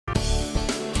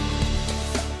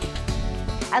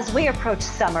As we approach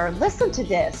summer, listen to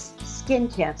this: skin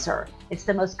cancer. It's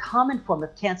the most common form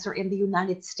of cancer in the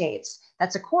United States.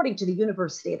 That's according to the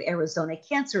University of Arizona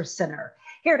Cancer Center.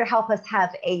 Here to help us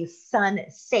have a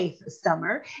sun-safe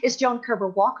summer is Joan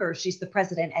Kerber-Walker. She's the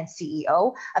president and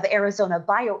CEO of Arizona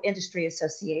Bioindustry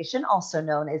Association, also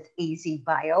known as AZ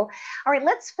Bio. All right,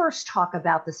 let's first talk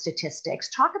about the statistics.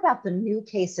 Talk about the new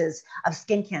cases of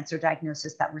skin cancer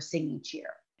diagnosis that we're seeing each year.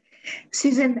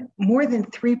 Susan, more than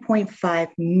 3.5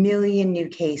 million new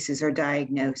cases are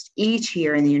diagnosed each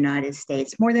year in the United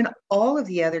States, more than all of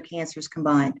the other cancers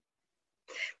combined.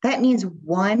 That means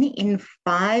 1 in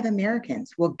 5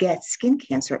 Americans will get skin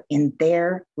cancer in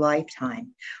their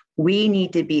lifetime. We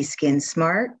need to be skin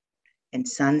smart and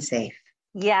sun safe.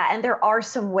 Yeah, and there are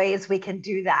some ways we can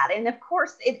do that. And of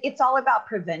course, it's all about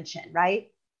prevention, right?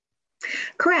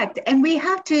 Correct. And we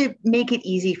have to make it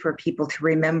easy for people to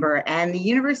remember. And the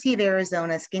University of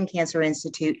Arizona Skin Cancer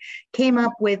Institute came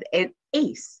up with an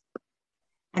ACE.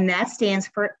 And that stands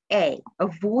for A,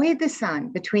 avoid the sun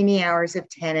between the hours of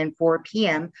 10 and 4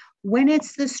 p.m. when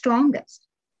it's the strongest.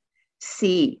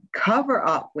 C, cover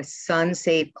up with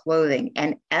sun-safe clothing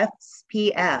and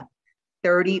SPF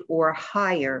 30 or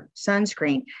higher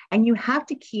sunscreen. And you have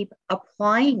to keep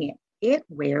applying it. It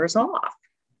wears off.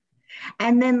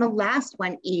 And then the last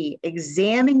one, E,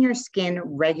 examine your skin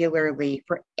regularly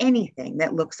for anything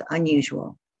that looks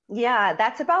unusual. Yeah,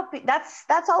 that's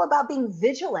all about being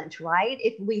vigilant, right?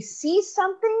 If we see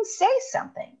something, say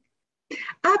something.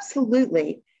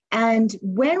 Absolutely. And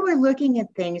when we're looking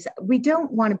at things, we don't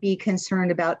want to be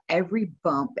concerned about every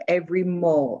bump, every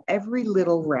mole, every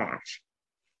little rash.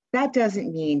 That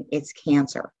doesn't mean it's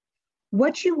cancer.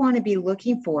 What you want to be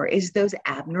looking for is those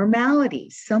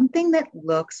abnormalities, something that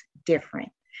looks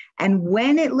different. And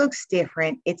when it looks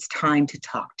different, it's time to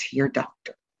talk to your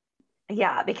doctor.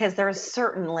 Yeah, because there are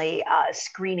certainly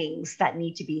screenings that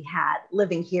need to be had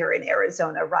living here in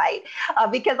Arizona, right?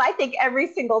 Because I think every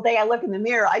single day I look in the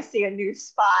mirror, I see a new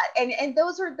spot, and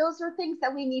those are things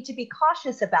that we need to be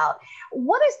cautious about.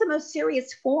 What is the most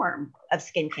serious form of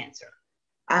skin cancer?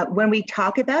 When we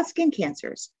talk about skin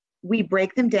cancers, we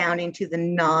break them down into the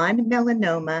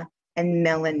non-melanoma and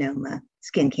melanoma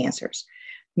skin cancers.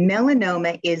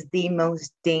 Melanoma is the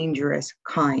most dangerous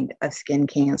kind of skin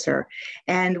cancer,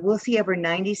 and we'll see over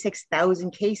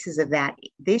 96,000 cases of that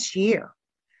this year,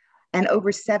 and over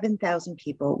 7,000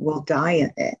 people will die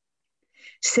of it.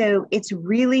 So it's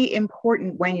really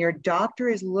important when your doctor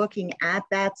is looking at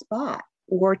that spot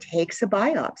or takes a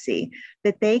biopsy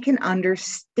that they can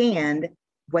understand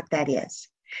what that is.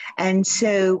 And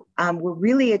so we're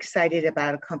really excited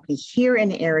about a company here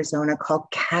in Arizona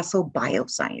called Castle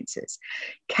Biosciences.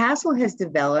 Castle has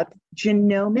developed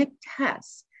genomic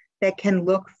tests that can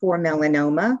look for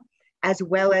melanoma as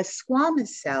well as squamous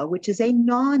cell, which is a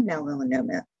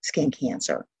non-melanoma skin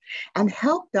cancer, and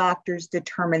help doctors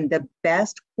determine the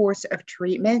best course of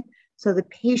treatment so the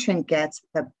patient gets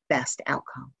the best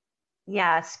outcome.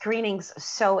 Yeah, screening's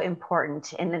so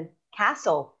important. And then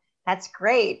Castle, that's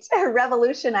great.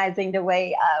 Revolutionizing the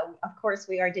way, of course,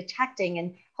 we are detecting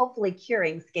and hopefully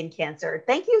curing skin cancer.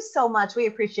 Thank you so much. We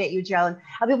appreciate you, Joan.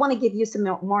 We want to give you some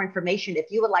more information. If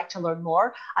you would like to learn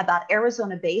more about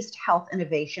Arizona-based health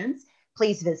innovations,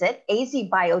 please visit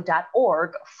azbio.org/AZ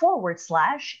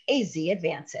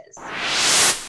Advances.